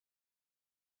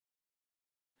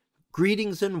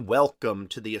Greetings and welcome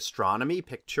to the Astronomy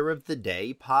Picture of the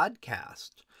Day podcast.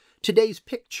 Today's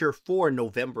picture for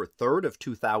November 3rd of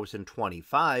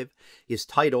 2025 is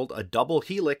titled A Double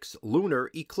Helix Lunar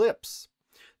Eclipse.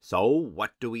 So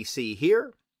what do we see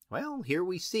here? Well, here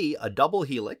we see a double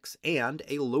helix and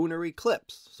a lunar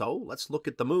eclipse. So let's look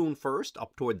at the moon first,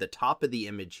 up toward the top of the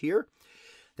image here.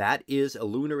 That is a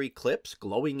lunar eclipse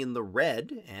glowing in the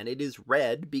red, and it is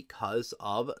red because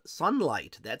of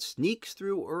sunlight that sneaks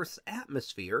through Earth's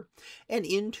atmosphere and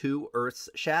into Earth's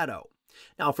shadow.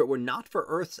 Now, if it were not for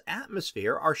Earth's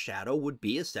atmosphere, our shadow would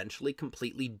be essentially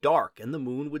completely dark, and the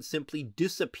moon would simply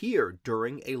disappear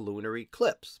during a lunar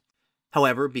eclipse.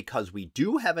 However, because we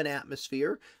do have an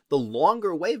atmosphere, the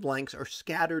longer wavelengths are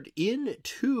scattered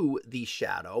into the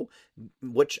shadow,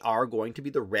 which are going to be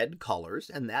the red colors,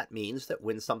 and that means that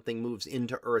when something moves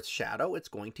into Earth's shadow, it's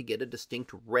going to get a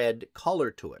distinct red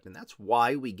color to it. And that's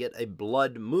why we get a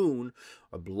blood moon,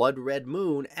 or blood red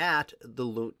moon, at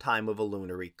the time of a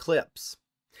lunar eclipse.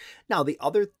 Now, the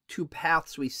other two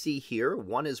paths we see here,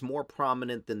 one is more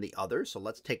prominent than the other, so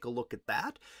let's take a look at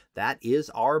that. That is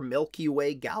our Milky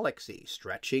Way galaxy,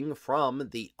 stretching from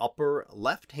the upper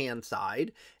left-hand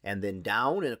side and then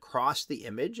down and across the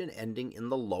image and ending in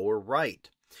the lower right.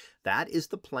 That is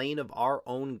the plane of our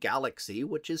own galaxy,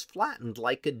 which is flattened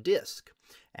like a disk.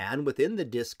 And within the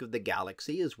disk of the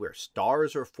galaxy is where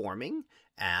stars are forming,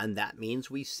 and that means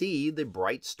we see the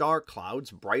bright star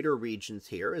clouds, brighter regions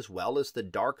here, as well as the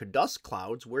dark dust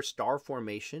clouds where star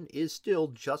formation is still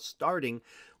just starting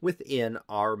within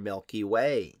our Milky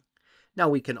Way. Now,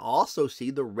 we can also see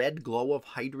the red glow of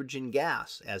hydrogen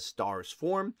gas as stars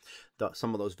form.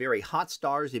 Some of those very hot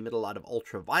stars emit a lot of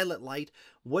ultraviolet light,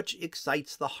 which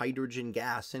excites the hydrogen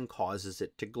gas and causes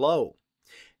it to glow.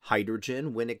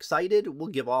 Hydrogen, when excited, will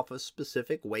give off a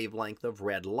specific wavelength of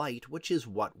red light, which is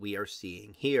what we are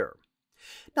seeing here.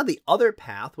 Now, the other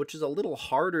path, which is a little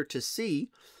harder to see,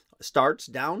 starts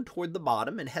down toward the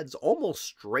bottom and heads almost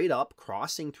straight up,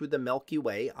 crossing through the Milky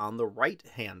Way on the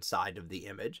right-hand side of the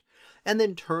image, and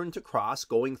then turns across,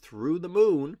 going through the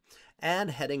moon,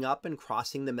 and heading up and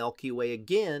crossing the Milky Way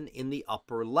again in the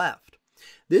upper left.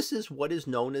 This is what is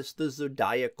known as the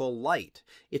zodiacal light.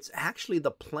 It's actually the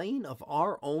plane of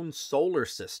our own solar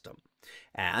system.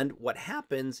 And what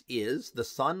happens is the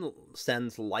sun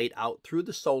sends light out through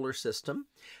the solar system.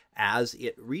 As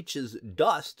it reaches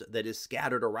dust that is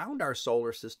scattered around our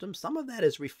solar system, some of that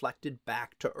is reflected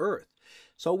back to Earth.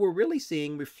 So we're really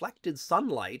seeing reflected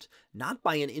sunlight, not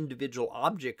by an individual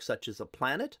object such as a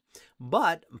planet,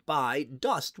 but by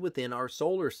dust within our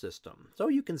solar system. So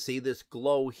you can see this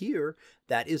glow here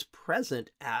that is present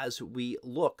as we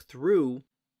look through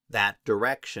that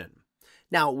direction.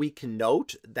 Now, we can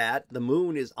note that the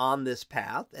moon is on this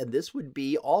path, and this would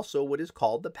be also what is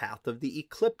called the path of the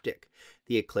ecliptic.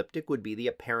 The ecliptic would be the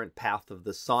apparent path of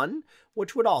the sun,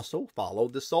 which would also follow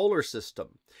the solar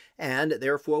system. And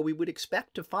therefore, we would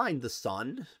expect to find the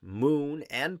sun, moon,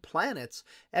 and planets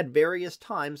at various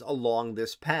times along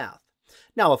this path.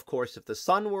 Now, of course, if the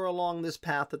sun were along this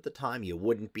path at the time, you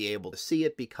wouldn't be able to see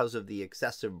it because of the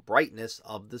excessive brightness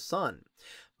of the sun.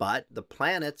 But the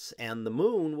planets and the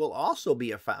moon will also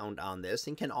be found on this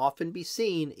and can often be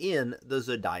seen in the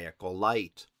zodiacal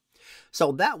light.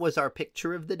 So that was our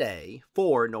picture of the day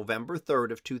for November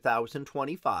 3rd of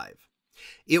 2025.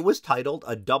 It was titled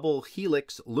A Double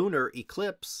Helix Lunar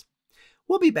Eclipse.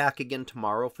 We'll be back again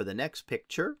tomorrow for the next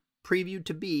picture, previewed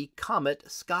to be Comet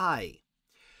Sky.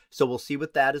 So we'll see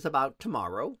what that is about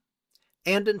tomorrow.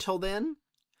 And until then,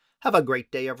 have a great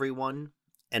day, everyone,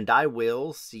 and I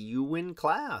will see you in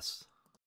class.